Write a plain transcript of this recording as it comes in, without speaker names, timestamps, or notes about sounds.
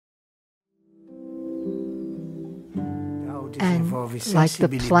And like the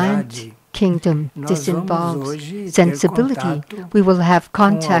plant kingdom disinvolves sensibility, we will have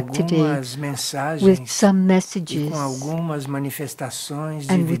contact today with some messages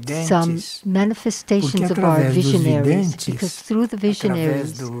and with some manifestations of our visionaries, because through the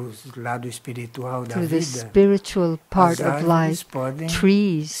visionaries, through the spiritual part of life,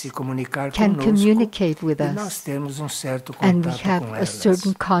 trees can communicate with us, and we have a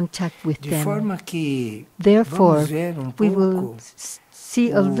certain contact with them. Therefore, we will see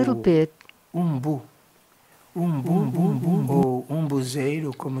a little bit ou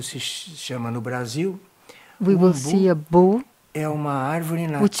umbuzeiro, como se chama no Brasil. We will see a bull, é uma árvore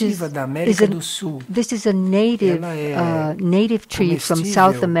nativa da América do Sul. This is a native tree from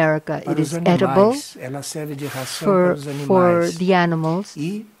South America. It is edible Ela serve de ração for, para os animais. for the animals.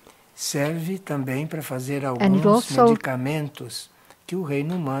 E serve também para fazer alguns medicamentos que o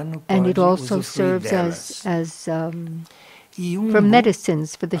reino humano pode and it also usufruir serves delas. as for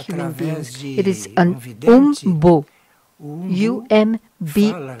medicines for the human beings. It is an umbu. U-M-B-O-U-M-B-U.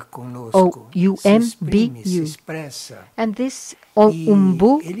 And this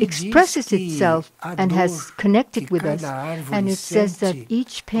umbu expresses itself and has connected with us. And it says that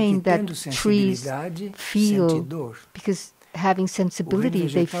each pain that trees feel, because having sensibility,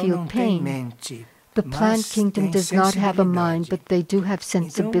 they feel pain. The plant kingdom does not have a mind, but they do have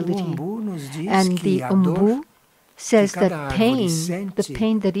sensibility. And the umbu says that the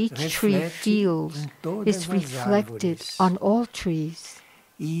pain that each tree feels is reflected on all trees.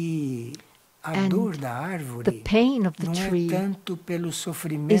 And the pain of the tree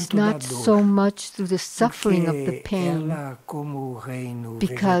is not so much through the suffering of the pain,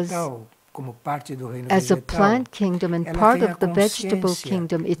 because as a plant kingdom and part of the vegetable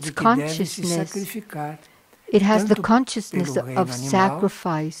kingdom, its consciousness, it has the consciousness of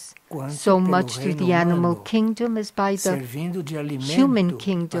sacrifice, so much through the animal kingdom as by the human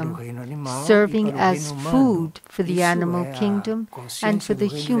kingdom, serving as food for the animal kingdom and for the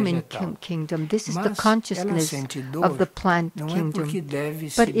human kingdom. This is the consciousness of the plant kingdom.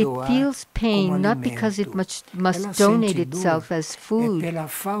 But it feels pain not because it must donate itself as food,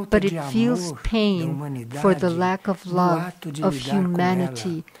 but it feels pain for the lack of love of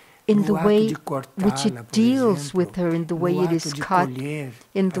humanity, in the way which it deals with her, in the way it is cut,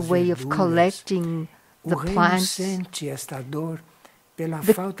 in the way of collecting the plants.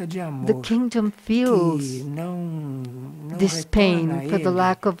 The kingdom feels this pain for the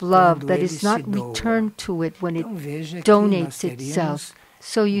lack of love that is not returned to it when it donates itself.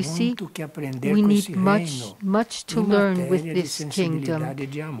 So you see, we need much to learn with this kingdom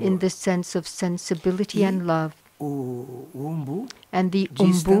in the sense of sensibility and love. And the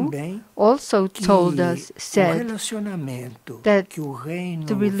umbu also told us, said that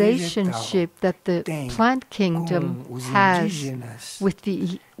the relationship that the plant kingdom has with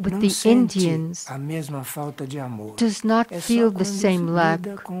the Indians does not feel the same lack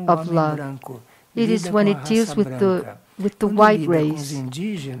of love. It is when it deals with the white race.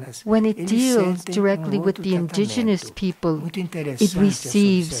 When it deals directly with the indigenous people, it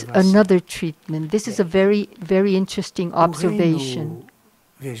receives another treatment. This is a very, very interesting observation.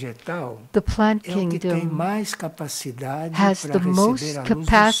 The plant kingdom has the most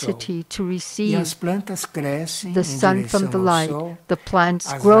capacity to receive the sun from the light. The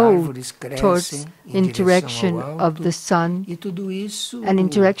plants grow in direction of the sun and in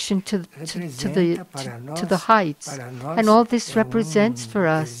direction to the heights. And all this represents for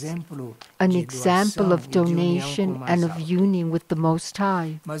us an example of donation and of union with the Most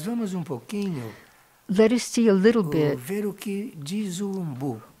High. Let us see a little bit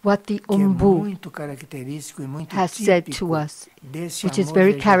what the umbu has said to us, which is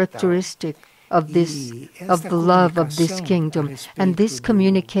very characteristic of the love of this kingdom. And this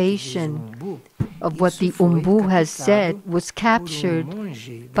communication of what the umbu has said was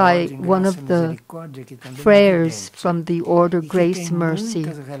captured by one of the friars from the Order Grace Mercy,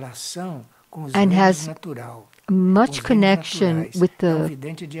 and has much connection with the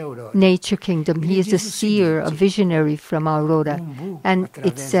nature kingdom. He is a seer, a visionary from Aurora. And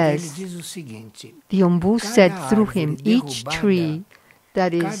it says, the umbu said through him, each tree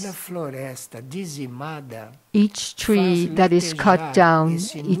that is cut down,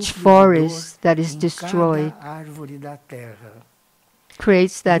 each forest that is destroyed,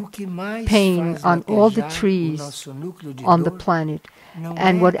 creates that pain on all the trees on the planet.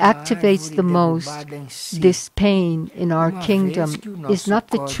 And what activates the most this pain in our kingdom is not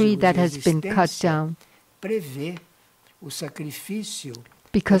the tree that has been cut down,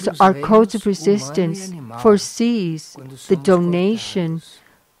 because our codes of resistance foresees the donation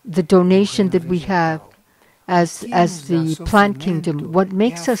that we have as the plant kingdom. What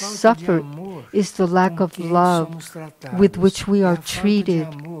makes us suffer is the lack of love with which we are treated,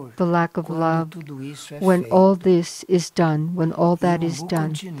 the lack of love when all this is done, when all that is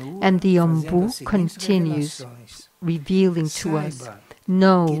done. And the Ombu continues revealing to us,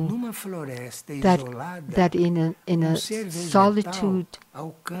 know that in a solitude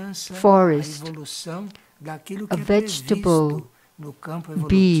forest, a vegetable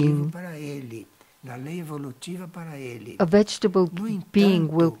being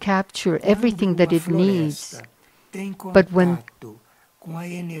will capture everything that it needs. But when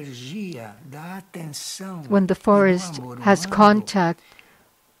the forest has contact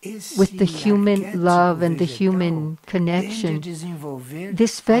with the human love and the human connection,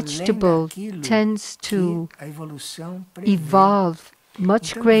 this vegetable tends to evolve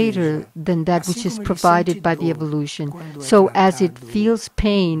much greater than that which is provided by the evolution. So as it feels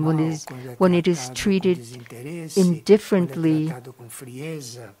pain when it is treated indifferently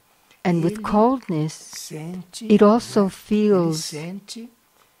and with coldness, it also feels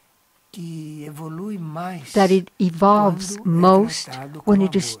that it evolves most when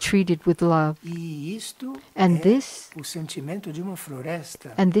it is treated with love. And this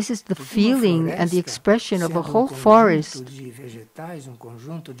is the feeling and the expression of a whole forest,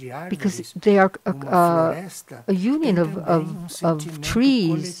 because they are a union of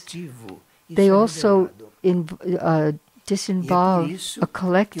trees. They also disinvolve a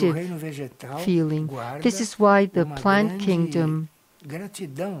collective feeling. This is why the plant kingdom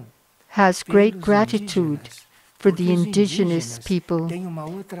has great gratitude for the indigenous people,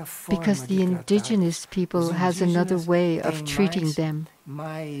 because the indigenous people has another way of treating them.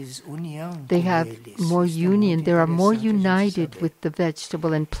 They have more union, they are more united with the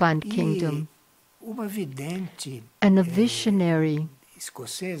vegetable and plant kingdom. And a visionary,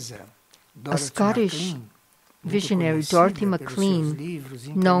 a Scottish visionary, Dorothy Maclean,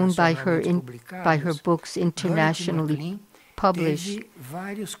 known by her books internationally published,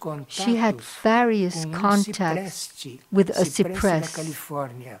 she had various contacts with a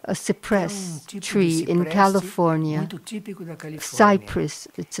cypress tree in California. Cypress,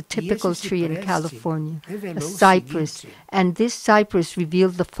 it's a typical tree in California, a cypress. And this cypress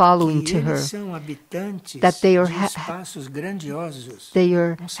revealed the following to her, that they are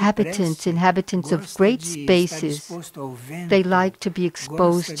inhabitants of great spaces. They like to be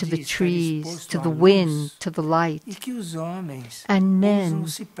exposed to the trees, to the wind, to the light. And men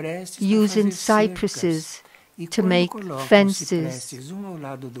use in cypresses to make fences.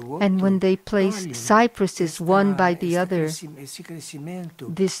 And when they place cypresses one by the other,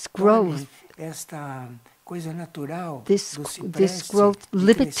 this growth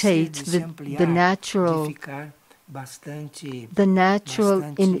limitates the natural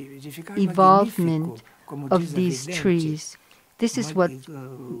evolvement of these trees. This is what it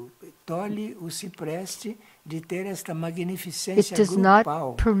does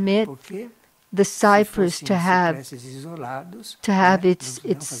not permit the cypress to have its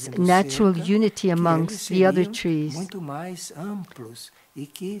natural unity amongst the other trees.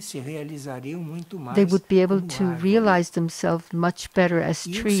 They would be able to realize themselves much better as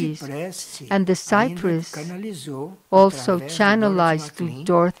trees. And the cypress also channelized through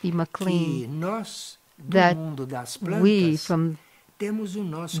Dorothy Maclean that we from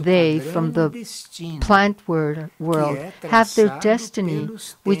the plant world have their destiny,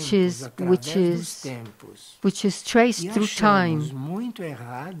 which is traced through time,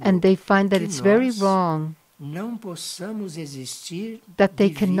 and they find that it's very wrong that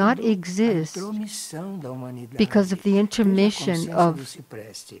they cannot exist because of the intermission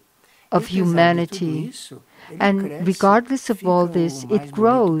of humanity. And regardless of all this, it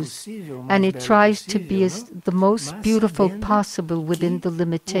grows, and it tries to be the most beautiful possible within the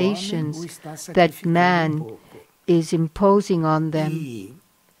limitations that man is imposing on them.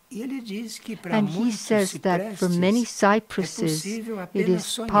 And he says that for many cypresses, it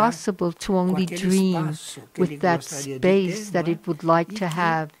is possible to only dream with that space that it would like to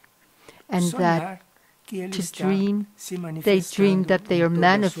have, and that to dream, they dream that they are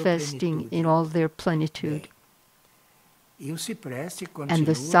manifesting in all their plenitude. And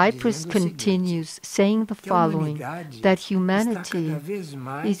the cypress continues saying the following, that humanity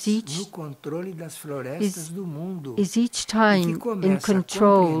is each time in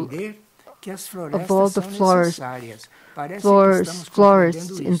control of all the florists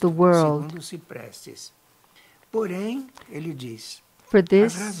in the world. For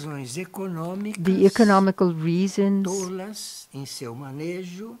this, the economical reasons,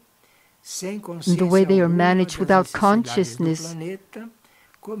 the way they are managed without consciousness,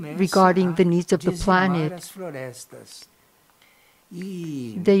 regarding the needs of the planet.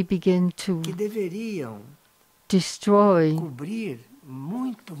 They begin to destroy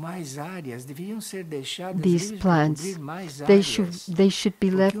these plants. They should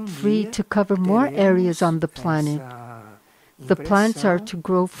be left free to cover more areas on the planet. The plants are to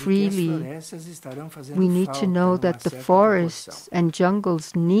grow freely. We need to know that the forests and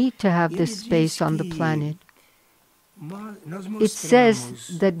jungles need to have this space on the planet. It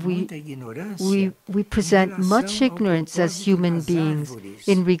says that we present much ignorance as human beings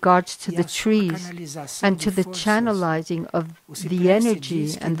in regards to the trees and to the channelizing of the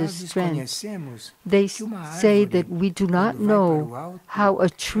energy and the strength. They say that we do not know how a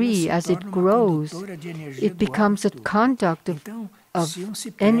tree, as it grows, it becomes a conduct of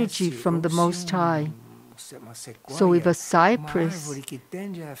energy from the Most High. So if a cypress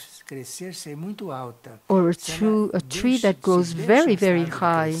or a tree that grows very, very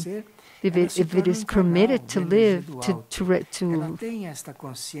high, if it is permitted to live,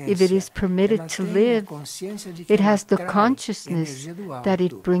 it has the consciousness that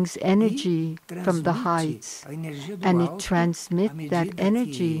it brings energy from the heights, and it transmits that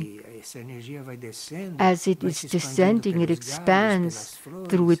energy. As it is descending, it expands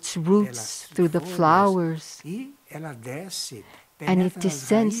through its roots, through the flowers, and it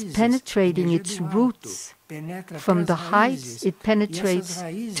descends, penetrating its roots. From the heights, it penetrates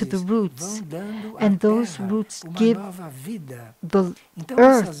to the roots, and those roots give the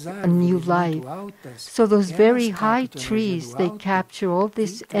earth a new life. So those very high trees, they capture all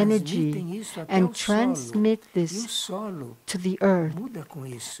this energy and transmit this to the earth,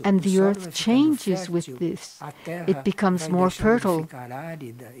 and the earth changes with this. It becomes more fertile.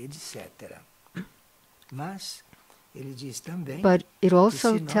 But it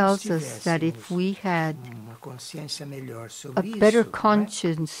also tells us that if we had a better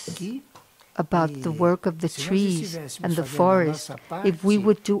conscience about the work of the trees and the forest, if we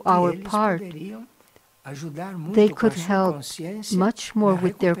would do our part, they could help much more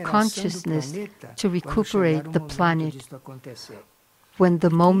with their consciousness to recuperate the planet when the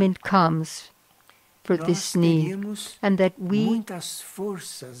moment comes for this need, and that we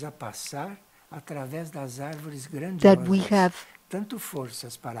have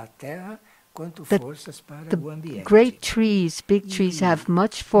the great trees, big trees, have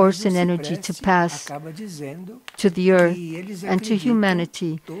much force and energy to pass to the earth and to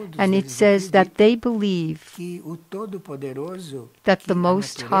humanity. And it says that they believe that the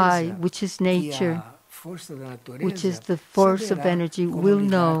Most High, which is nature, which is the force of energy, will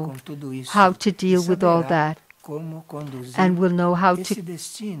know how to deal with all that, and will know how to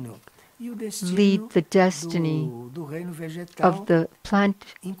lead the destiny of the plant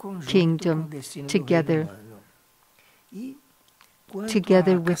kingdom together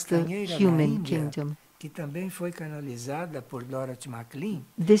with the human kingdom.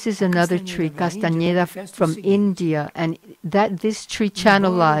 This is another tree, Castaneda from India, and this tree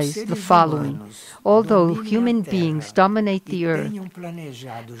channelized the following. Although human beings dominate the earth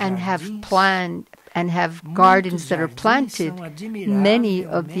and have planned and have gardens that are planted, many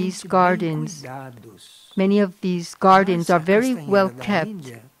of these gardens are very well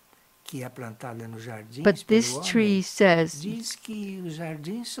kept. But this tree says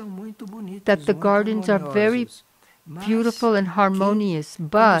that the gardens are very beautiful and harmonious,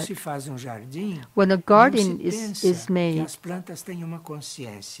 but when a garden is made,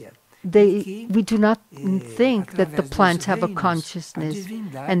 we do not think that the plants have a consciousness,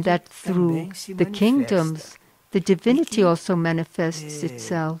 and that through the kingdoms, the divinity also manifests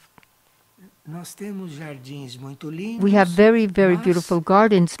itself. We have very, very beautiful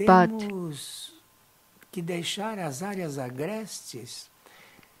gardens, but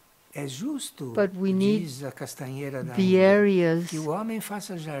we need the areas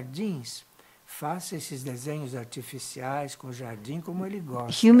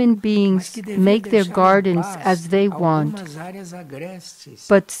Human beings make their gardens as they want,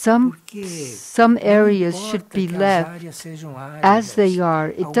 but some areas should be left as they are.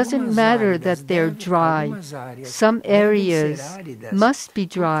 It doesn't matter that they're dry. Some areas must be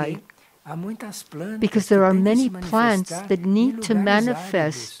dry because there are many plants that need to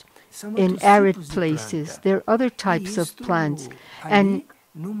manifest in arid places. There are other types of plants, and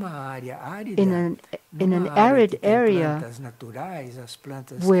in an arid area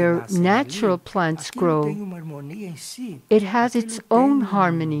where natural plants grow, it has its own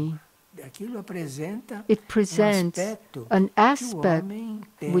harmony. It presents an aspect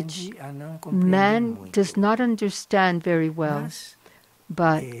which man does not understand very well.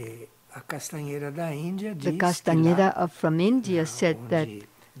 But the Castaneda from India said that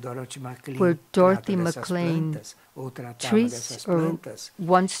where Dorothy McLean treats or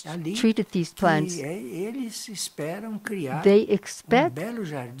once treated these plants, they expect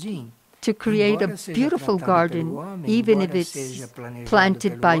to create a beautiful garden, even if it's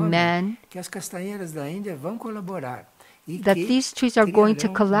planted by man, that these trees are going to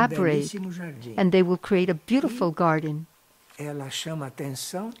collaborate and they will create a beautiful garden.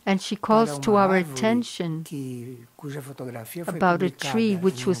 And she calls to our attention about a tree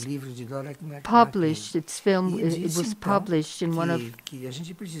which was published, it was published in one of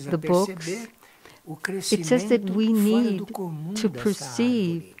the books. It says that we need to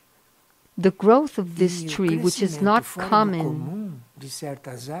perceive the growth of this tree, which is not common.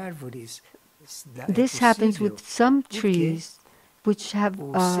 This happens with some trees which have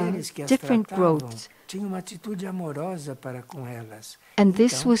different growths. And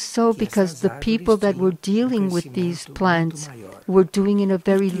this was so because the people that were dealing with these plants were doing in a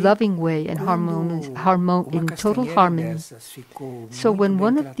very loving way and in total harmony. So when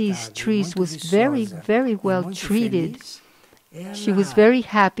one of these trees was very, very well treated, she was very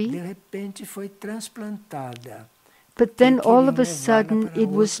happy. But then all of a sudden it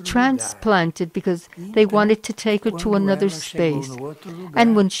was transplanted because they wanted to take her to another space.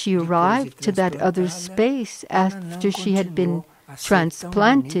 And when she arrived to that other space after she had been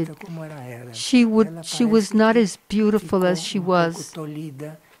transplanted, she was not as beautiful as she was.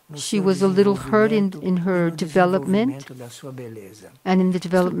 She was a little hurt in her development and in the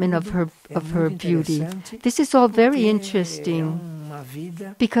development of her beauty. This is all very interesting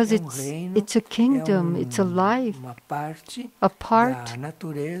because it's a kingdom, it's a life, a part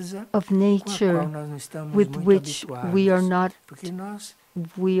of nature with which we are not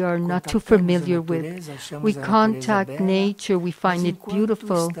too familiar with. We contact nature, we find it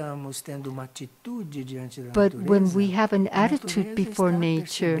beautiful. But when we have an attitude before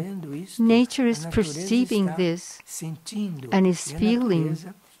nature, nature is perceiving this and is feeling,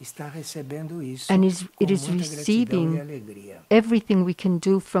 and it is receiving everything we can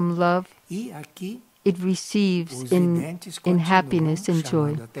do from love. It receives in happiness and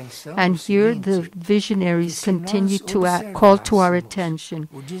joy. And here the visionaries continue to call to our attention.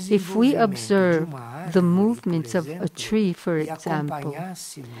 If we observe the movements of a tree, for example,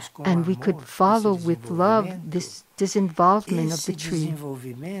 and we could follow with love this involvement of the tree,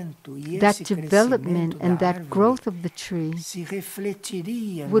 that development and that growth of the tree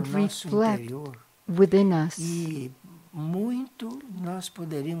would reflect within us.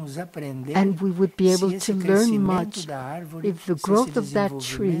 And we would be able to learn much if the growth of that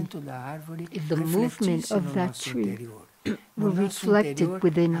tree, if the movement of that tree were reflected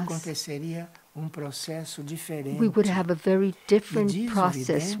within us. We would have a very different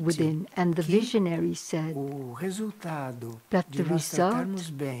process within. And the visionary said that the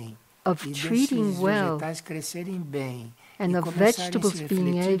result of treating well and of vegetables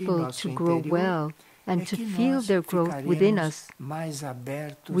being able to grow well and to feel their growth within us,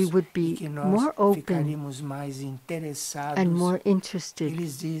 we would be more open and more interested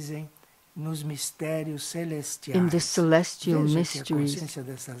in the celestial mysteries.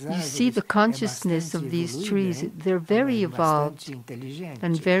 You see the consciousness of these trees, they're very evolved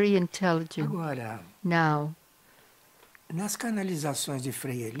and very intelligent. Now, on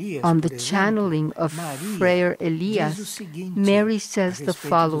the channeling of Friar Elias, Mary says the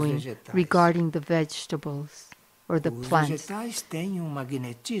following regarding the vegetables or the plants.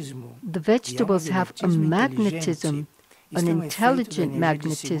 The vegetables have a magnetism, an intelligent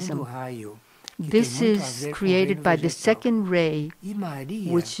magnetism. This is created by the second ray,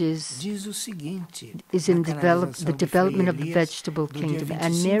 which is in the development of the vegetable kingdom.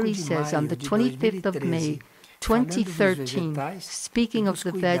 And Mary says on the 25th of May, 2013, speaking of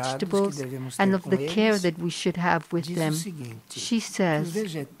the vegetables and of the care that we should have with them, she says,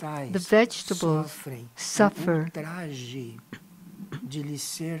 the vegetables suffer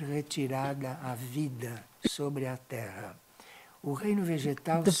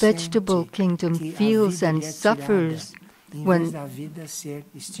the vegetable kingdom feels and suffers when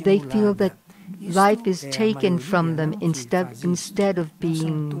they feel that life is taken from them instead of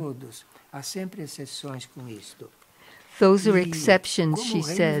being. Those are exceptions, she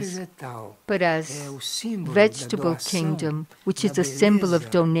says. But as vegetable kingdom, which is a symbol of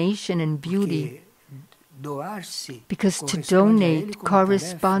donation and beauty, because to donate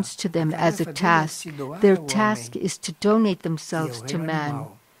corresponds to them as a task. Their task is to donate themselves to man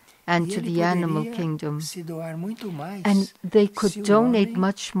and to the animal kingdom. And they could donate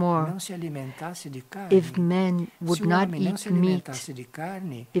much more if men would not eat meat,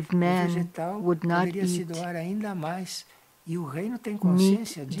 if men would not eat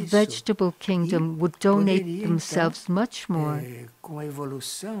the vegetable kingdom would donate themselves much more.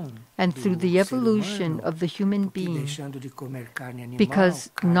 And through the evolution of the human being, because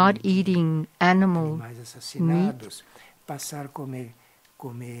not eating animal meat,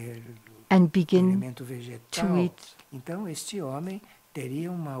 and begin to eat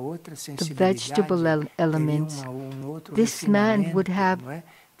the vegetable elements, this man would have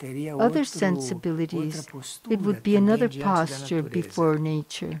other sensibilities. It would be another posture before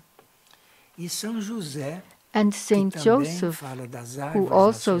nature. And Saint Joseph, who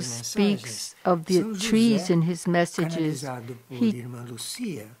also speaks of the trees in his messages,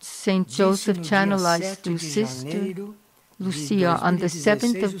 Saint Joseph channelized through Sister Lucia on the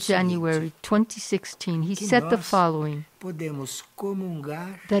 7th of January 2016, he said the following,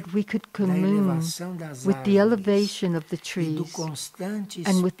 that we could commune with the elevation of the trees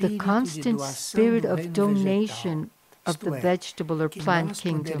and with the constant spirit of donation of the vegetable or plant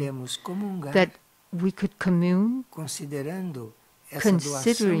kingdom, that we could commune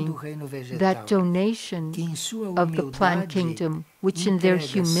considering that donation of the plant kingdom, which in their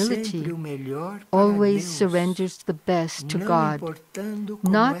humility always surrenders the best to God,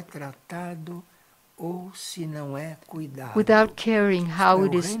 not without caring how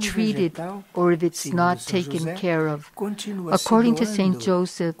it is treated or if it's not taken care of. According to Saint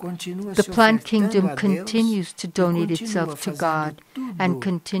Joseph, the plant kingdom continues to donate itself to God and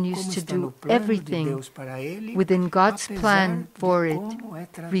continues to do everything within God's plan for it,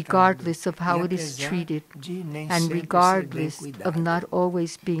 regardless of how it is treated and regardless of not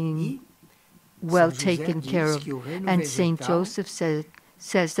always being well taken care of. And Saint Joseph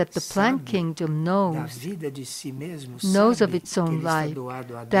says that the plant kingdom knows of its own life,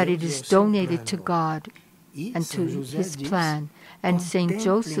 that it is donated to God and to His plan. And Saint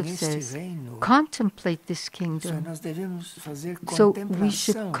Joseph says, contemplate this kingdom. So we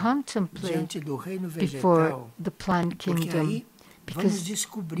should contemplate before the plant kingdom, because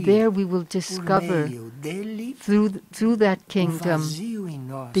there we will discover through that kingdom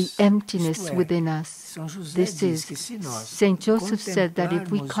the emptiness within us. This is, Saint Joseph said that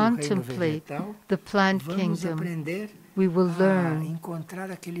if we contemplate the plant kingdom, we will learn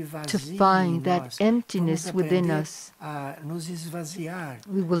to find that emptiness within us.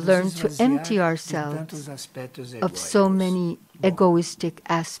 We will learn to empty ourselves of so many egoistic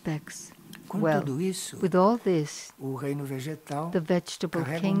aspects. Well, with all this, the vegetable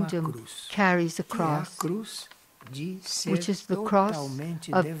kingdom carries a cross, which is the cross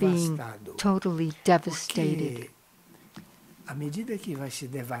of being totally devastated.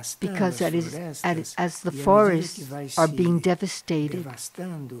 Because as the forests are being devastated,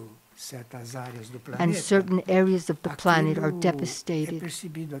 and certain areas of the planet are devastated,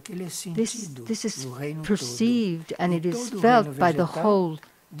 this is perceived and it is felt by the whole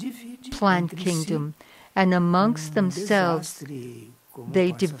plant kingdom, and amongst themselves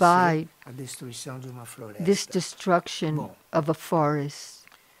they divide this destruction of a forest.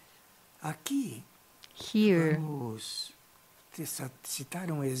 Here,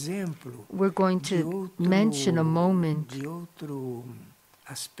 we're going to mention a moment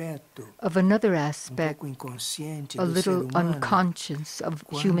of another aspect, a little unconscious of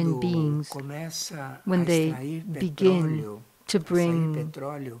human beings, when they begin to bring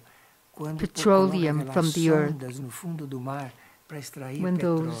petroleum from the earth,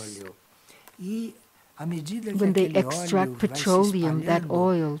 when they extract petroleum, that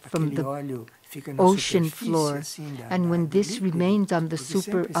oil, from the ocean floor, and when this remains on the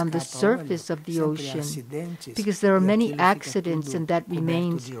surface of the ocean, because there are many accidents and that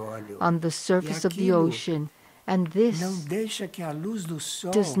remains on the surface of the ocean, and this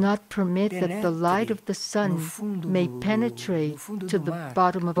does not permit that the light of the sun may penetrate to the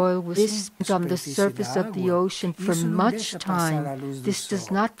bottom of oil. This is on the surface of the ocean for much time. This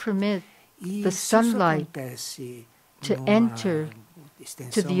does not permit the sunlight to enter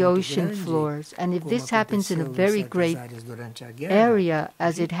to the ocean floors. And if this happens in a very great area,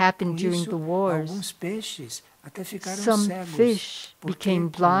 as it happened during the wars, some fish became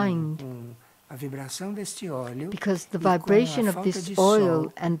blind because the vibration of this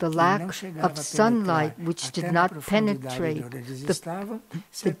oil and the lack of sunlight, which did not penetrate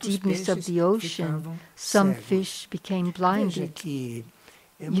the deepness of the ocean, some fish became blinded.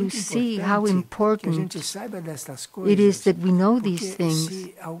 You see how important it is that we know these things,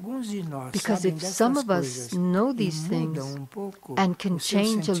 because if some of us know these things and can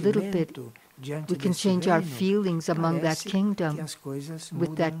change a little bit, we can change our feelings among that kingdom.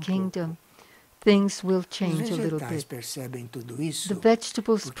 With that kingdom, things will change a little bit. The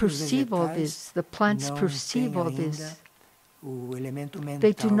vegetables perceive all this, the plants perceive all this,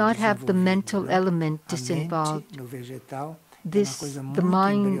 They do not have the mental element disinvolved. The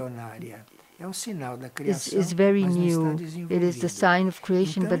mind is very new. It is the sign of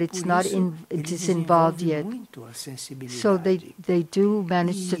creation, but it's not disinvolved yet. So they do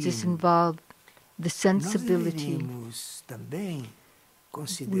manage to disinvolve the sensibility.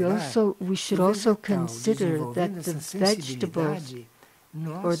 We should also consider that the vegetables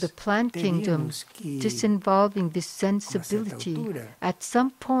or the plant kingdom disinvolving this sensibility, at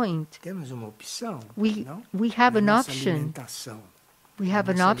some point we have an option. We have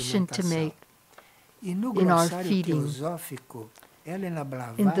an option to make in our feeding.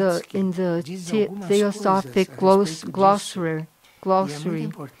 In the Theosophic glossary,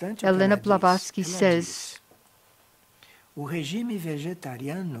 Elena Blavatsky says,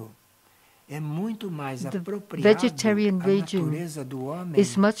 the vegetarian regime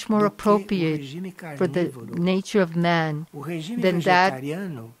is much more appropriate for the nature of man than that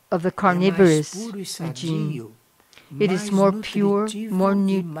of the carnivorous regime. It is more pure, more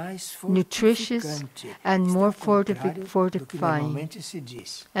nutritious, and more fortifying.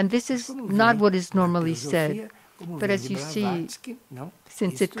 And this is not what is normally said. But as you see,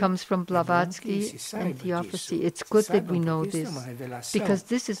 since it comes from Blavatsky and Theosophy, it's good that we know this, because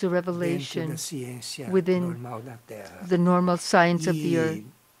this is a revelation within the normal science of the earth,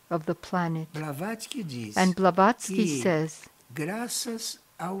 of the planet. And Blavatsky says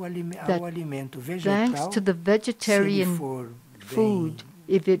that thanks to the vegetarian food,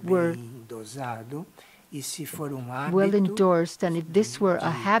 if it were well endorsed, and if this were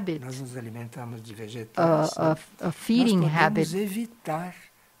a habit, a feeding habit,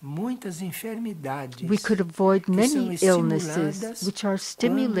 we could avoid many illnesses which are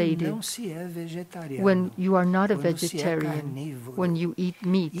stimulated when you are not a vegetarian, when you eat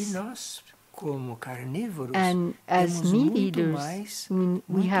meats. And as meat eaters,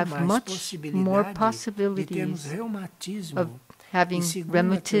 we have much more possibilities of having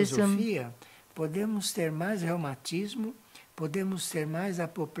rheumatism. Podemos ter mais reumatismo, podemos ter mais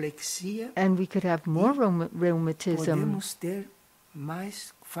apoplexia, and we could have more rheumatism. Podemos ter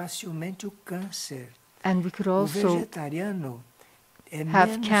mais facilmente o câncer. And we could also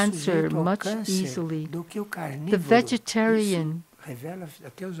have cancer much easily. Do que o carnívoro. The vegetarian revela a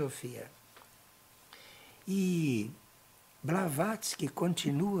teosofia. E Blavatsky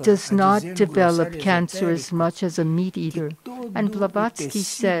does not develop cancer as much as a meat eater. And Blavatsky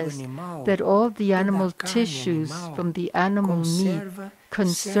says that all the animal tissues from the animal meat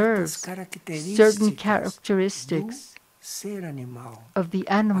conserves certain characteristics of the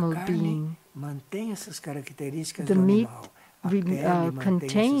animal being. The meat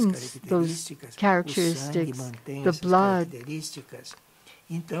contains those characteristics, the blood.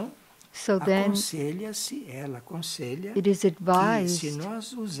 So then, it is advised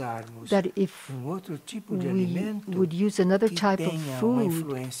that if we would use another type of food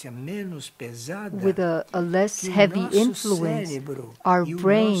with a less heavy influence, our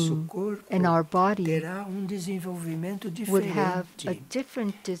brain and our body would have a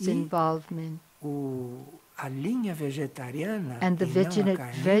different disinvolvement. And the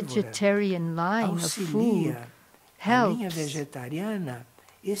vegetarian line of food helps,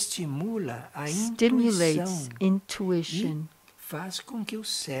 stimulates intuition,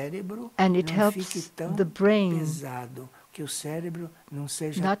 and it helps the brain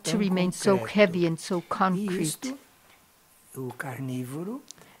not to remain so heavy and so concrete.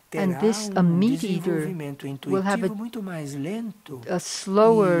 And this, a meat eater, will have a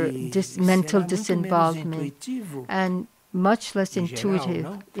slower mental disinvolvement and much less intuitive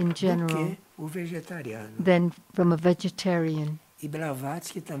in general than from a vegetarian.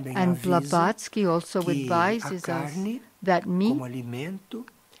 And Blavatsky also advises us that meat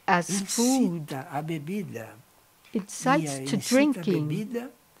as food incites to drinking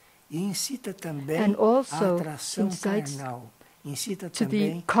and also incites to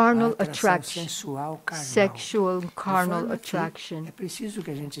the carnal attraction, sexual and carnal attraction.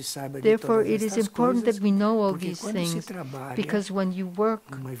 Therefore, it is important that we know all these things, because when you work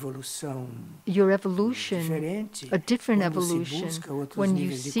your evolution, a different evolution, when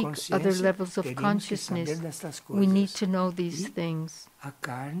you seek other levels of consciousness, we need to know these things.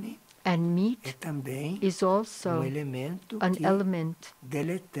 And meat is also an element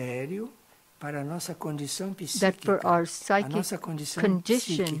that for our psychic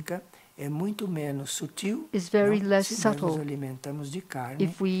condition is very less subtle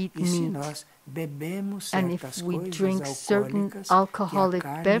if we eat meat, and if we drink certain alcoholic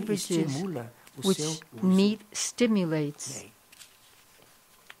beverages which meat stimulates.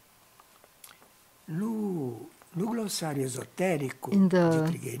 No glossário esotérico in de the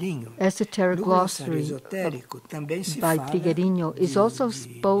Trigueirinho, esoteric no glossário glossary esotérico também se by fala Trigueirinho is also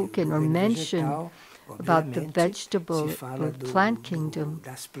spoken do or reino mentioned vegetal, about the obviamente, vegetable se fala or plant kingdom,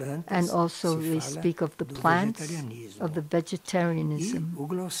 das plantas, and also se they fala speak of the do plants, vegetarianismo. of the vegetarianism. E o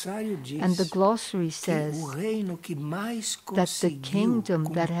glossário diz And the glossary que says o reino que mais that the conseguiu kingdom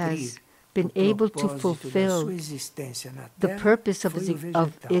that has cumprir been o able to propósito da fulfill sua existência na the Terra purpose of, foi o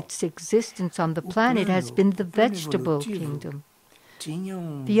of vegetal. its existence on the O planet has plano- been the o plano vegetable evolutivo kingdom.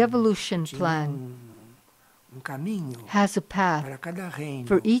 Tinha The evolution plan caminho has a path para cada reino,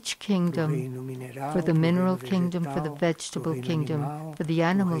 for each pro kingdom, reino mineral, for the pro mineral reino kingdom, vegetal, for the pro vegetable reino kingdom, animal, for the pro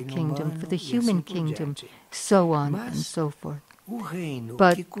animal reino kingdom, humano, for the e human assim por kingdom, diante. so on Mas and so forth. O reino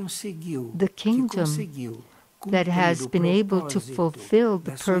But que conseguiu, the kingdom that has been able to fulfill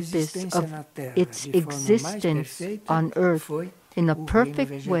the purpose of its existence on earth in a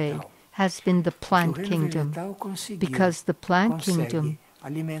perfect way has been the plant kingdom, because the plant kingdom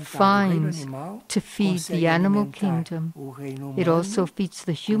finds to feed the animal kingdom. It also feeds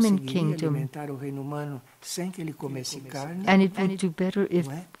the human kingdom. And it would do better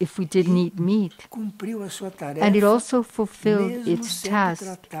if we didn't eat meat. And it also fulfilled its task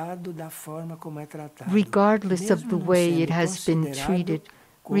regardless of the way it has been treated,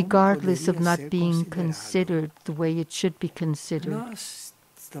 regardless of not being considered the way it should be considered.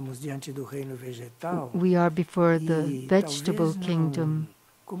 We are before the vegetable kingdom.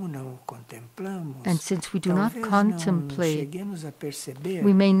 And since we do not contemplate,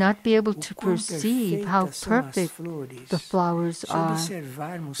 we may not be able to perceive how perfect the flowers are.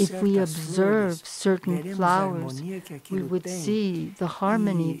 If we observe certain flowers, we would see the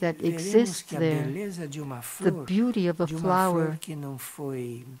harmony that exists there, the beauty of a flower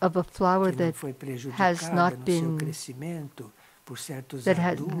that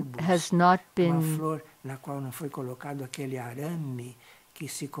has not been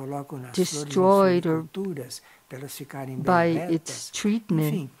destroyed or by its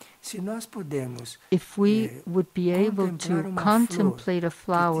treatment. If we would be able to contemplate a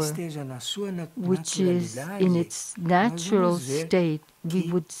flower which is in its natural state,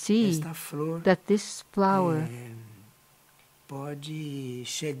 we would see that this flower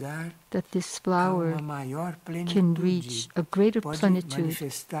can reach a greater plenitude,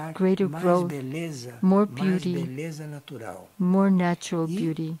 greater growth, more beauty, more natural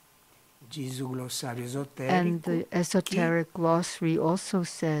beauty. And the esoteric glossary also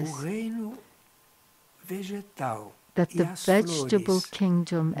says that the vegetable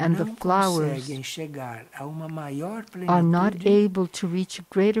kingdom and the flowers are not able to reach a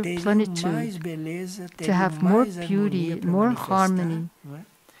greater plenitude, to have more beauty, more harmony.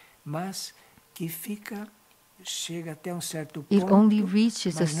 It only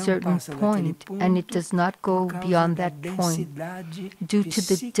reaches a certain point, and it does not go beyond that point due to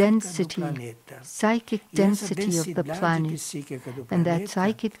the density, psychic density of the planet. And that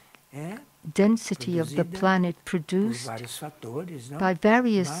psychic density of the planet produced by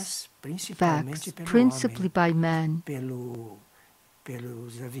various facts, principally by man,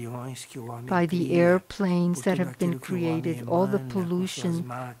 by the airplanes that have been created, all the pollution,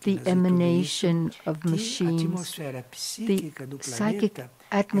 the emanation of machines. The psychic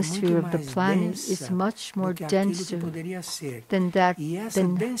atmosphere of the planet is much more denser than the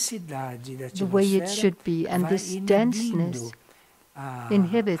way it should be, and this denseness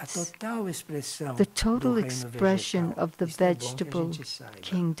inhibits the total expression of the vegetable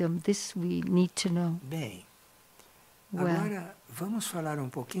kingdom. This we need to know. Well,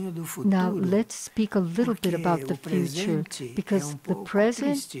 now let's speak a little bit about the future, because the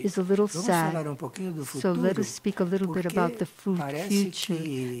present is a little sad. So let us speak a little bit about the future,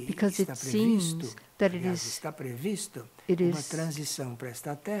 because it seems that it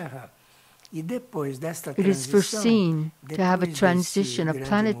is foreseen to have a transition, a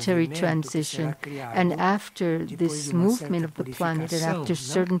planetary transition, and after this movement of the planet and after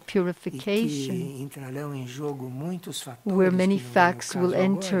certain purification, where many facts will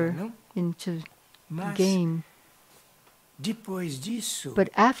enter into game. But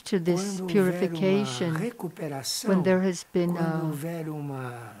after this purification, when there has been a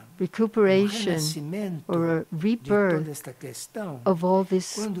recuperation or a rebirth of all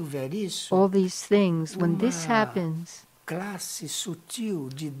these things, when this happens,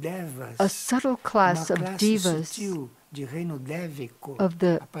 a subtle class of devas of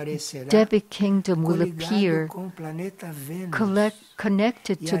the Devic kingdom will appear,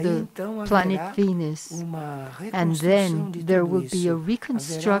 connected to the planet Venus, and then there will be a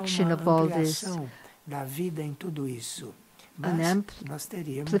reconstruction of all this.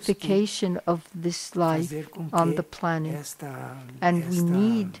 amplification of this life on the planet. And we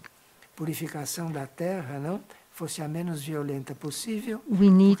need purificação da Terra, não, fosse a menos violenta possível. We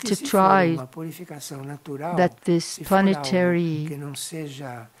need to try uma purificação natural, that this planetary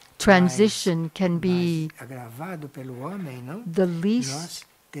transition can be agravado pelo homem, não? The least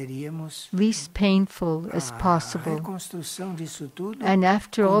painful as possible. And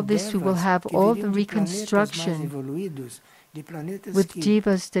after all this, we will have all the reconstruction with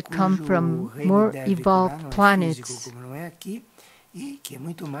jivas that come from more evolved planets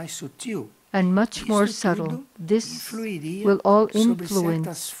and much more subtle. This will all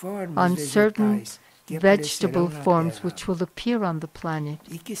influence on certain vegetable forms which will appear on the planet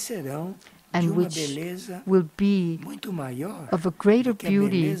and which will be of a greater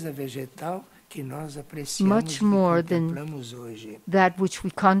beauty, much more than that which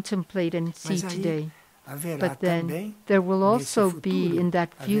we contemplate and see today. But then there will also be in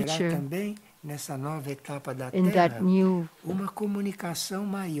that future, in that new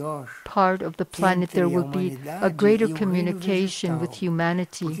part of the planet, there will be a greater communication with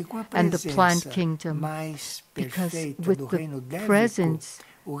humanity and the plant kingdom, because with the presence,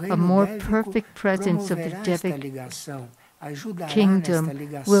 a more perfect presence of the Devic kingdom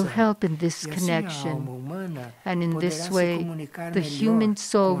will help in this connection. And in this way, the human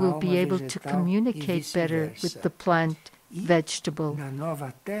soul will be able to communicate better with the plant vegetable.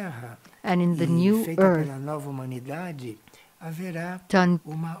 And in the new earth,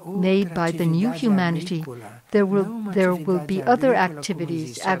 made by the new humanity, there will be other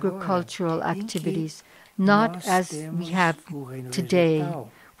activities, agricultural activities, not as we have today,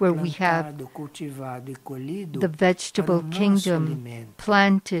 where we have the vegetable kingdom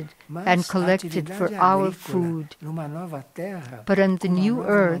planted and collected for our food. But on the new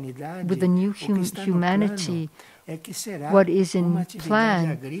earth, with the new humanity, what is in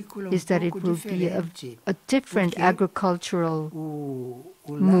plan is that it will be a different agricultural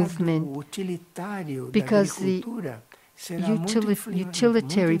movement, because the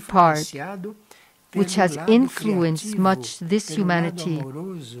utilitarian part, which has influenced much this humanity,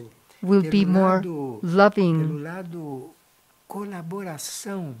 will be more loving.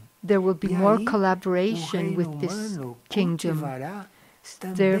 There will be more collaboration with this kingdom.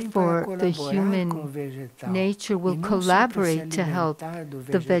 Therefore, the human nature will collaborate to help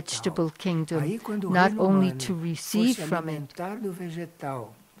the vegetable kingdom, not only to receive from it,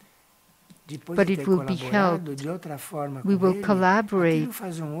 but it will be helped. We will collaborate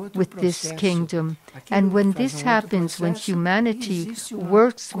with this kingdom. And when this happens, when humanity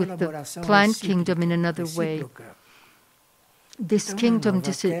works with the plant kingdom in another way, this kingdom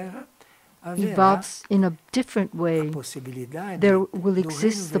evolves in a different way. There will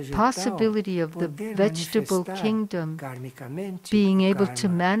exist the possibility of the vegetable kingdom being able to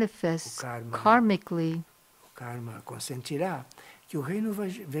manifest karmically.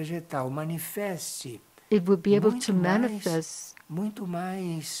 It will be able to manifest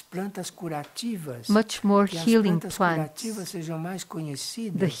much more healing plants.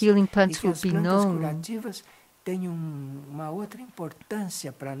 The healing plants will be known,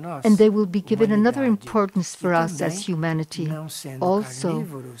 and they will be given another importance for us as humanity. Also,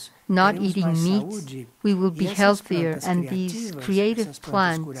 not eating meat, we will be healthier, and these creative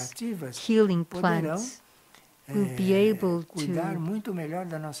plants, healing plants, will be able to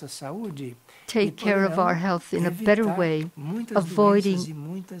take care of our health in a better way,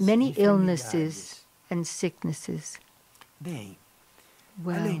 avoiding many illnesses and sicknesses.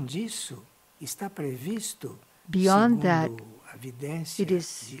 Well, beyond that, it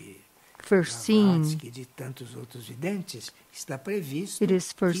is foreseen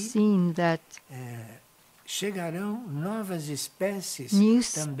that new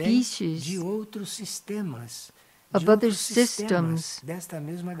species of other systems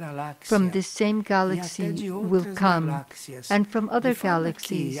from this same galaxy will come, and from other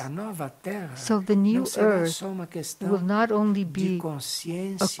galaxies. So the new Earth will not only be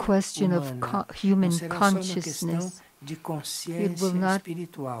a question of human consciousness, it will not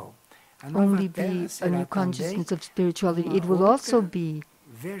only be a new consciousness of spirituality, it will also be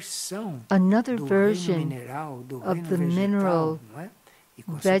another version of the mineral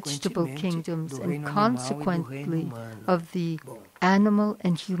vegetable kingdoms, and consequently of the animal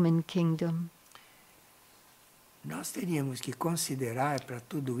and human kingdom. We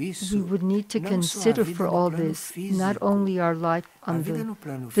would need to consider for all this not only our life on the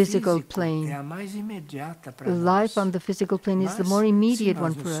physical plane. The life on the physical plane is the more immediate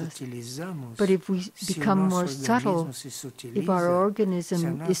one for us. But if we become more subtle, if our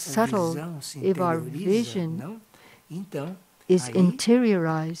organism is subtle, if our vision is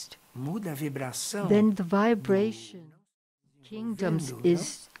interiorized, muda a vibração, then the vibration of kingdoms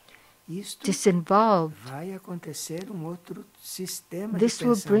is disinvolved. Vai acontecer outro sistema This de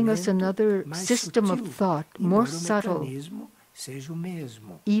will bring us pensamento another mais system sutil, of thought, more embora o subtle, mecanismo seja o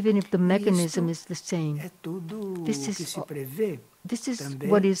mesmo. even if the mechanism is the same. É tudo This que se prevê is também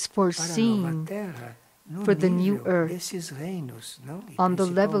what is para a nova foreseen terra, no for the new nível earth, desses reinos, não? E on the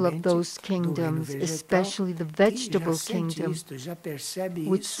level of principalmente those do reino kingdoms, vegetal, especially the que vegetable já sente kingdom, isto, já percebe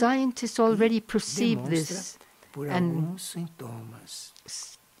which isso scientists already perceive demonstra this, por and alguns sintomas.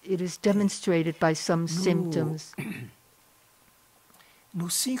 it is demonstrated by some symptoms. No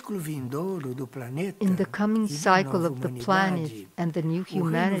ciclo vindouro do planeta, In the coming e da cycle nova of the humanidade, planet and the new o reino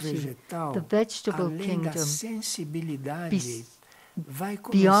humanity, vegetal, the vegetable além da kingdom, sensibilidade, vai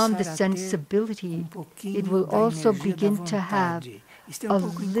beyond the começar a ter sensibility, pouquinho it will da also energia da begin to have vontade. Isto é a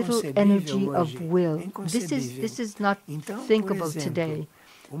pouco little inconcebível energy hoje. of will. É This inconcebível. is not Então, por thinkable exemplo, today.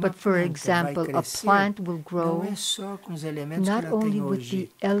 uma But for planta example, vai a crescer, plant will não grow é só com os elementos que not ela only tem with hoje,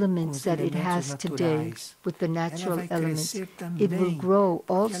 the elements os that it elementos has today, naturais. with the Ela natural vai elements. crescer It will também, grow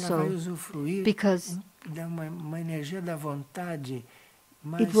porque ela vai also usufruir because de uma energia da vontade,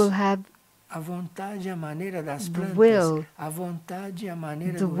 mas it will have a vontade é a maneira das the plantas, will, a vontade é a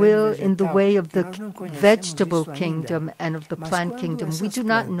maneira the do will reino in the vegetal, way of que the nós não conhecemos vegetable isso kingdom ainda. and of the Mas plant quando kingdom. We essas do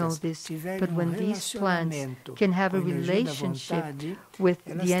not know plantas this, tiverem but when these plants relacionamento can have a com a energia da relationship vontade, with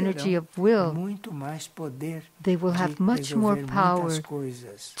elas the energy terão of will, muito mais poder they will de have much more resolver power muitas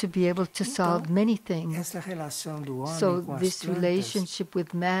coisas. to be able to solve Então, many things. essa relação do homem So com as this plantas relationship with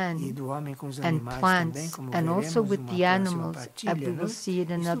e man do homem com os and animais também, plants, como and also veremos with numa the próxima animals, as partilha, we will não? see in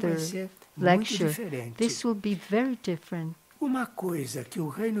Isto another vai ser muito lecture, diferente. this will be very different. Uma coisa que o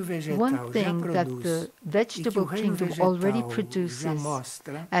reino One vegetal já thing that produz the e que o vegetable reino kingdom already vegetal já produces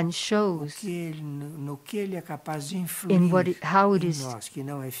mostra and o shows que ele, no que ele é capaz de in influir how it em is nós, que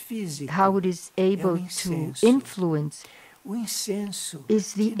não é físico, how it is able to incenso. influence O incenso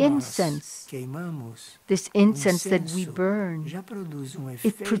is the que nós incense. queimamos, This incense that we burn, já produz it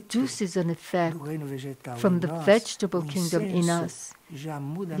efeito produces an effect do reino vegetal from em the nós. vegetable O kingdom in incenso us. já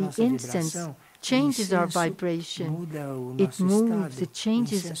muda a The nossa incense vibração. changes our O incenso vibration. muda o It nosso moves, estado. it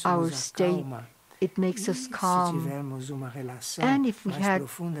changes O incenso our nos state. acalma. It makes E us se calm. tivermos uma relação And if we mais had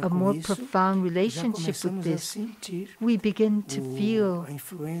profunda a com more isso, profound já relationship with começamos a this, sentir we begin to feel a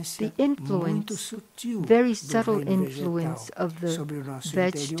influência the muito influence, sutil very do subtle reino influence vegetal of the sobre o nosso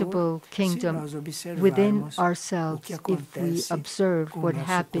vegetable interior, kingdom se nós observarmos within o ourselves que if we acontece observe com o what nosso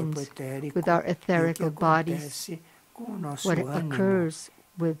corpo happens etérico with our e o que etherical bodies, acontece com o nosso what ânimo occurs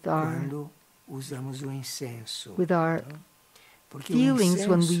with our quando usamos o incenso. Porque feelings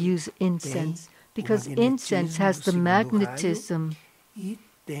when we o use incense, because o incense has the magnetism e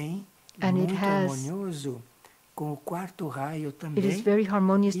tem and it muito has harmonioso com o quarto raio it também is very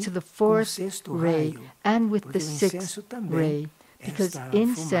harmonious e to the com o fourth sexto ray raio, and with porque the o sixth incenso também, ray, because esta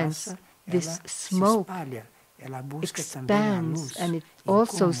incense, fumaça, this ela se smoke espalha, ela busca também a expands luz and it em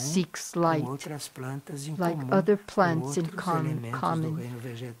also comum seeks com light, outras plantas em like comum, other com plants in outros elementos do common, reino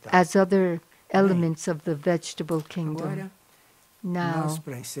vegetal. as other elements of the vegetable kingdom. Agora, Now, nós,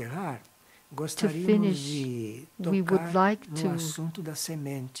 para encerrar, to gostaríamos finish, de we would tocar like no to assunto das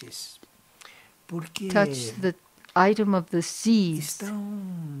sementes, porque touch the item of the seeds estão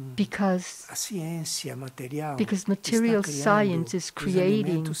because a ciência material material está science is os creating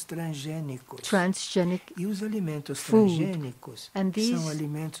alimentos transgênicos. transgenic E os alimentos food, transgênicos and são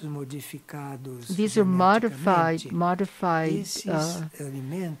alimentos modificados these are modified Esses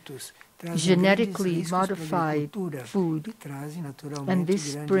alimentos trazem genetically grandes riscos para a modified agricultura food, e trazem and naturalmente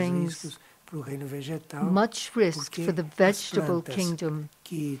this grandes brings riscos para o reino vegetal, much risk porque for the as vegetable plantas kingdom,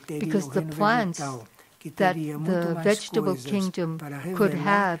 que teriam because o the reino plants vegetal, que that teria muito the mais vegetable coisas kingdom para could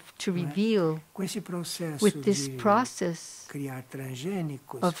revelar, have to não é? reveal Com esse processo with this de process criar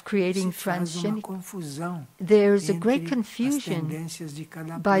transgênicos, of creating se faz uma transgenic, confusão there is a entre great as confusion tendências de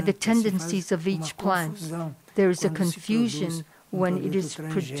cada by the planta, se faz tendencies of each uma plant. confusão There is a quando se confusion produz when it produto is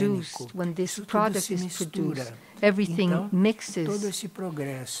produced, transgênico. when this Isso tudo product se is mistura. produced. Everything Então, todo mixes, esse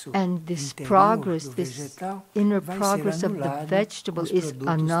progresso and this interior progress, do this vegetal inner vai progress ser of the anulado vegetable com os is produtos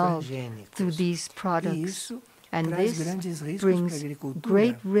annulled transgênicos. through these E products. isso And traz this grandes riscos para a brings agricultura,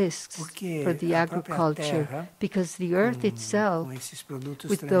 great risks porque for the a própria agriculture, terra, because the earth itself, com esses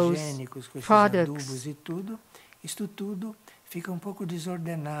produtos with those transgênicos, com esses products, adubos e tudo, isto tudo fica pouco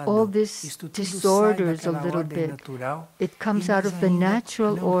desordenado. all this Isto tudo disorders sai a daquela little ordem bit. natural, It comes e out nós of the ainda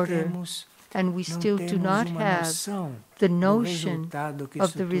natural não order, temos, and we não still do temos not uma have noção the do notion resultado que of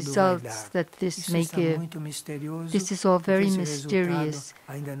isso the tudo vai results dar. that this Isso may está give. muito misterioso, This is all porque very esse mysterious resultado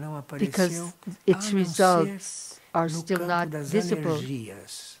ainda não because apareceu, its a não ser results are still not visible,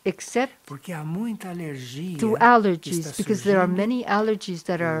 except porque há muita alergia through allergies, because there are many allergies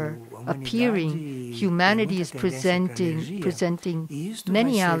that are appearing. Humanity is presenting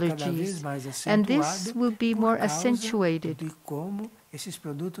many allergies, and this will be more accentuated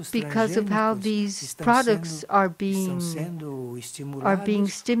because of how these products are being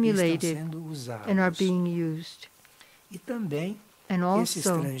stimulated and are being used. And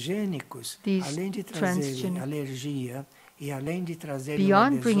also, these transgenic,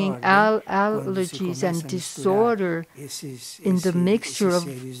 beyond bringing allergies and disorder in the mixture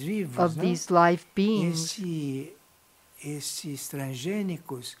of these live beings,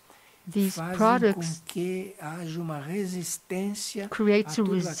 these products create a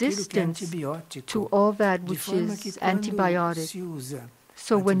resistance to all that which is antibiotic.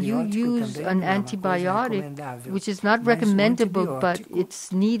 So when you use an antibiotic, which is not recommendable, but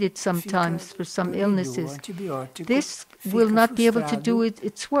it's needed sometimes for some illnesses, this will not be able to do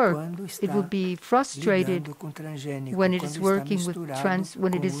its work. It will be frustrated when it is working with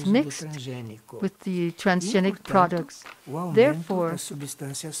when it is mixed with the transgenic products. Therefore,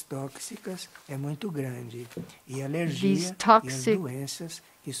 these toxic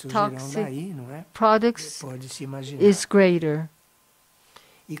products is greater.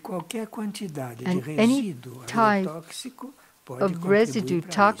 And any type of residue,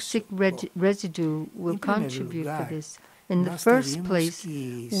 toxic residue, will contribute to this. In the first place,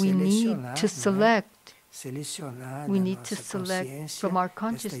 we need to select from our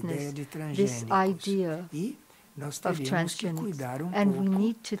consciousness this idea of transgenics, and we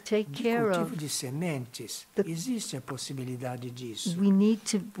need to take care of we need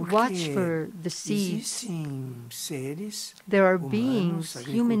to watch for the seeds. There are beings,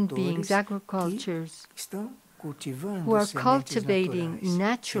 human beings, agricultures, who are cultivating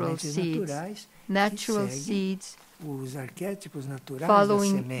natural seeds,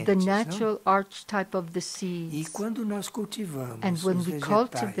 following the natural archetype of the seeds. And when we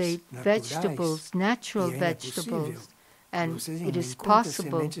cultivate vegetables, natural vegetables, and it is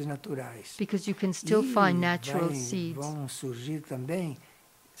possible because you can still find natural seeds.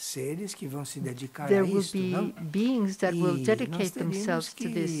 There will be beings that will dedicate themselves to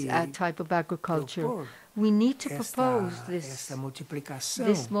this type of agriculture. We need to propose this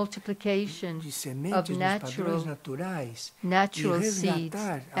multiplication of natural seeds,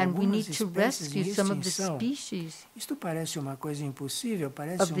 and we need to rescue some of the species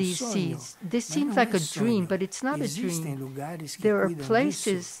of these seeds. This seems like a dream, but it's not a dream. There are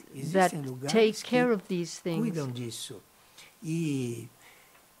places that take care of these things.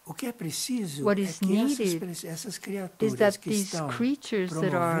 What is needed is that these creatures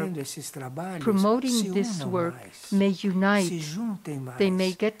that are promoting this work may unite, they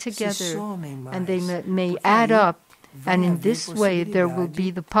may get together, and they may add up, and in this way there will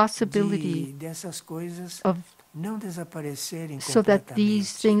be the possibility of so that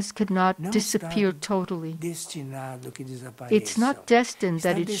these things could not disappear totally. It's not destined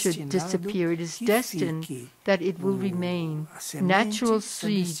that it should disappear. It is destined that it will remain. Natural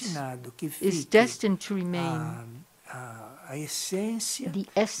seeds is destined to remain. The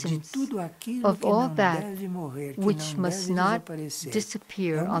essence of all that which must not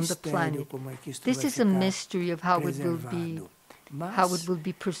disappear on the planet. This is a mystery of how it will be. How it will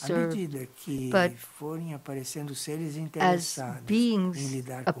be preserved. But as beings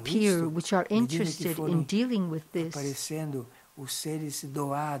appear which are interested in dealing with this,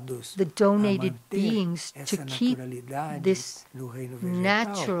 the donated beings to keep this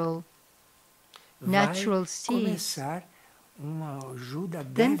natural seeds,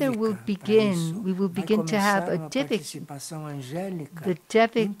 then we will begin to have a Devic. The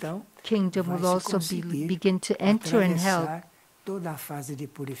Devic kingdom will also begin to enter and help.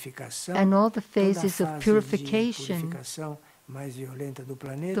 And all the phases of purification,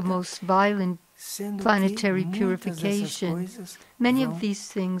 the most violent planetary purification, many of these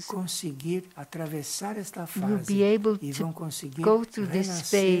things will be able to go through this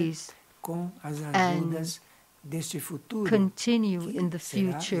phase and continue in the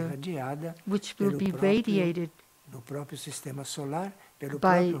future, which will be radiated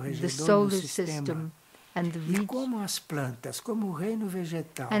by the solar system and the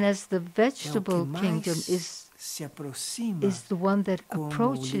and as the vegetable kingdom is the one that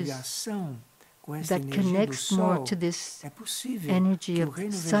approaches, that connects more to this energy of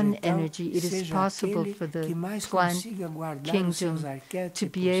sun energy, it is possible for the plant kingdom to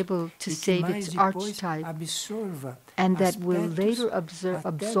be able to save its archetype, and that will later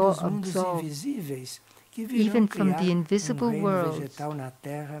absorb even from the invisible world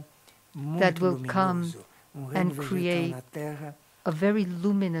that will come and create a very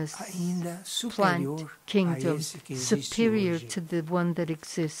luminous plant kingdom superior to the one that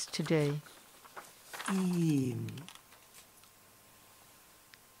exists today.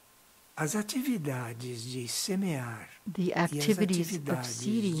 As atividades de semear, the activities of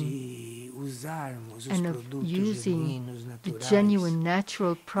seeding and of using the genuine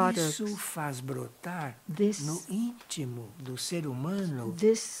natural products, this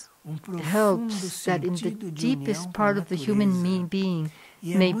helps that in the deepest part of the human being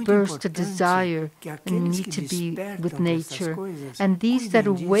may burst a desire and need to be with nature. And these that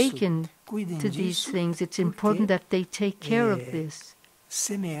awaken to these things, it's important that they take care of this.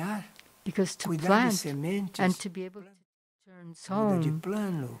 Because to plant and to be able to turn home,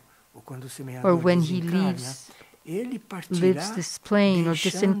 or when he lives this plane or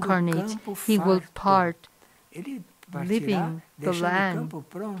disincarnates, he will part, leaving the land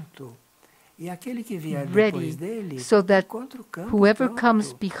ready, so that whoever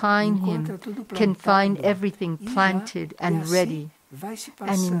comes behind him can find everything planted and ready.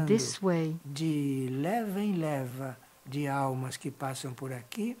 And in this way,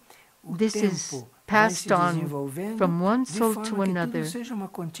 this is passed on from one soul to another, so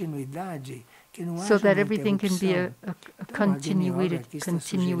that everything can be a continuity.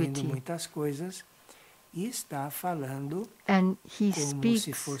 And he speaks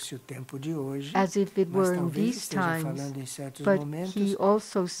as if it were in these times, but he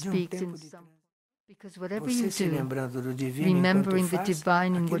also speaks in some. Because whatever you do, remembering the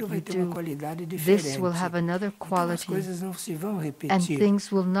divine in what you do, this will have another quality, and things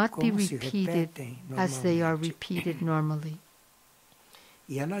will not be repeated as they are repeated normally.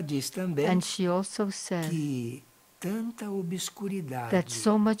 And she also said that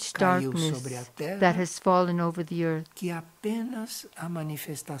so much darkness that has fallen over the earth,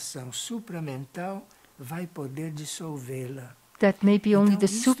 that maybe only the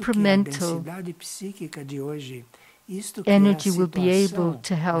supramental energy will be able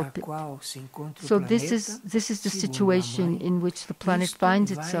to help it. So this is the situation in which the planet finds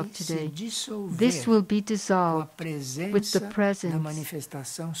itself today. This will be dissolved with the presence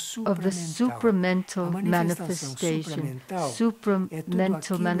of the supramental manifestation.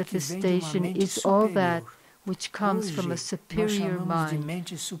 Supramental manifestation is all that which comes from a superior mind.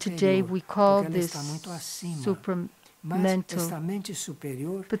 Today we call this supramental.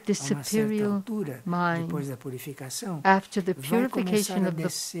 But the superior mind, after the purification of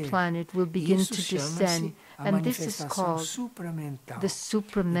the planet, will begin to descend, and this is called the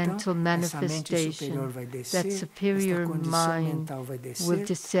supramental manifestation. That superior mind will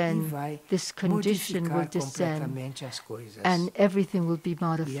descend, this condition will descend, and everything will be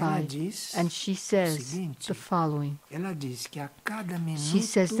modified. And she says the following. She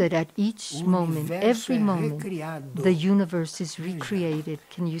says that at each moment, every moment, the universe is recreated.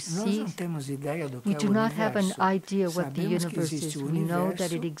 Can you see? We do not have an idea what the universe is. We know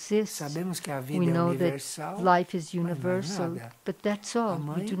that it exists. We know that life is universal, but that's all.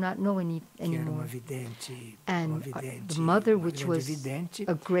 We do not know anymore. And the mother, which was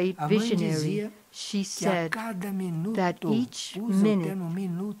a great visionary, she said that each minute,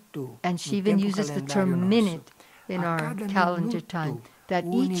 and she even uses the term minute in our calendar time, that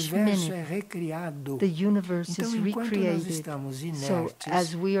each minute the universe is recreated. So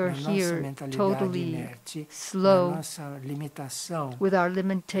as we are here totally slow with our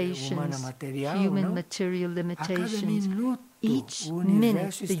limitations, human material limitations, each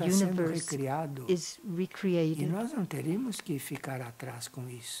minute the universe is recreated.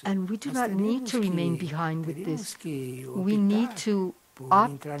 And we do not need to remain behind with this. We need to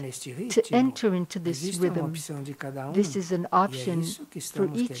opt to enter into this rhythm. This is an option for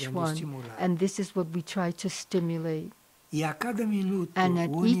each one, and this is what we try to stimulate. And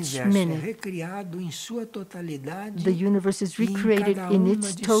at each minute, the universe is recreated in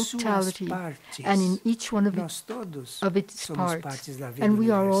its totality and in each one of its parts. And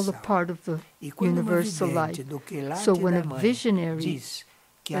we are all a part of the universal life. So when a visionary,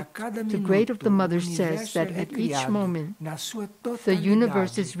 the great of the mother, says that at each moment the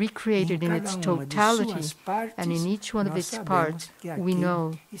universe is recreated in its totality, and in each one of its parts, we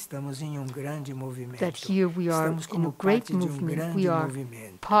know that here we are in a great movement. We are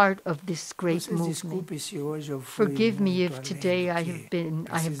part of this great movement. Forgive me if today I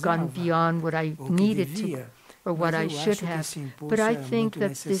have gone beyond what I needed to or what I should have, but I think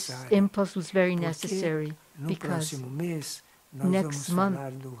that this impulse was very necessary, because Next month,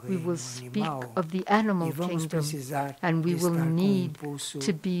 we will speak of the animal kingdom, and we will need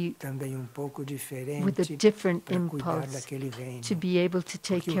to be with a different impulse to be able to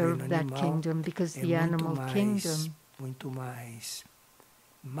take care of that kingdom, because the animal kingdom,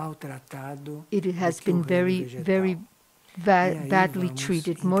 it has been very, very badly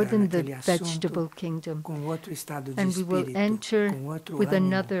treated, more than the vegetable kingdom. And we will enter with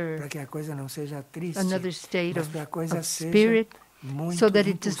another state of spirit, so that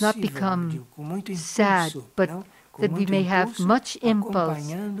it does not become sad, but that we may have much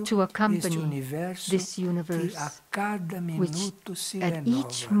impulse to accompany this universe, which at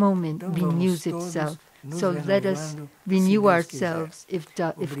each moment renews itself. So let us renew ourselves, if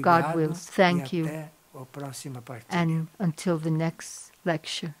God wills. Thank you. And until the next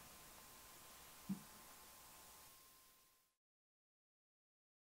lecture.